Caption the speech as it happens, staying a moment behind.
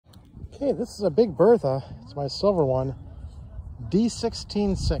Okay, this is a big Bertha. It's my silver one.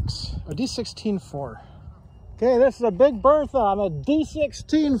 D16-6 or D16-4. Okay, this is a big Bertha on a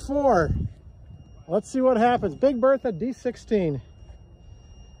D16-4. Let's see what happens. Big Bertha D16.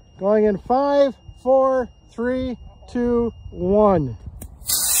 Going in 5, 4, 3, 2, 1.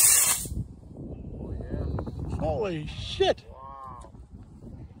 Oh, yeah. Holy shit!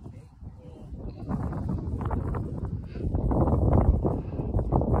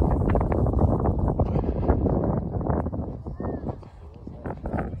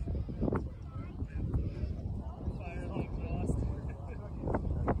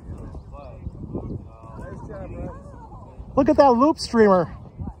 Look at that loop streamer.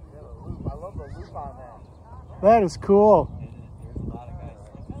 I love the loop on that. That is cool.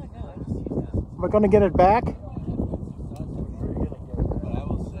 Am I going to get it back?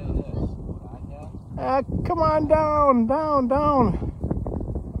 Come on down, down, down.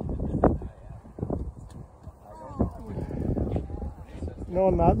 No,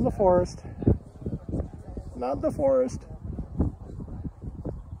 not in the forest. Not in the forest.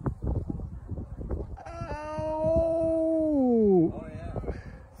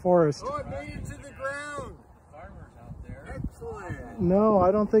 Forest. Oh, it made it to the ground. Farmers out there. Excellent. No,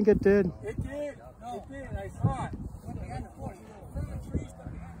 I don't think it did. It did. No, it did. I saw it.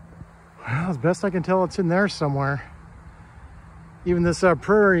 Well, as best I can tell, it's in there somewhere. Even this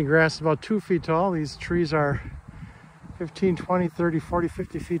prairie grass is about 2 feet tall. These trees are 15, 20, 30, 40,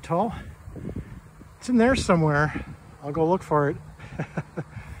 50 feet tall. It's in there somewhere. I'll go look for it. I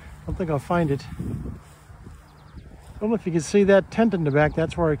don't think I'll find it. I don't know if you can see that tent in the back.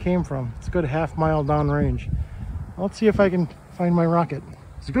 That's where it came from. It's a good half-mile downrange. Let's see if I can find my rocket.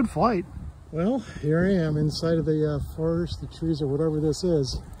 It's a good flight. Well, here I am inside of the forest, the trees, or whatever this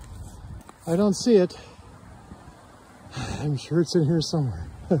is. I don't see it. I'm sure it's in here somewhere.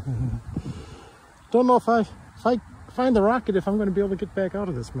 Don't know if I find the rocket, if I'm going to be able to get back out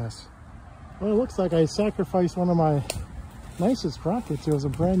of this mess. Well, it looks like I sacrificed one of my nicest rockets. It was a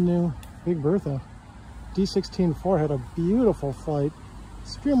brand new Big Bertha. D16-4 had a beautiful flight.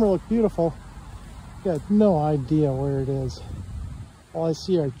 Streamer looked beautiful. Got no idea where it is. All I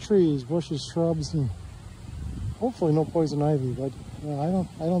see are trees, bushes, shrubs, and hopefully no poison ivy, but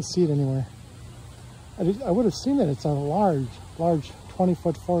I don't see it anywhere. I would have seen it. It's a large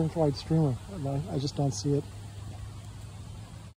 20-foot, 4-inch wide streamer. I just don't see it.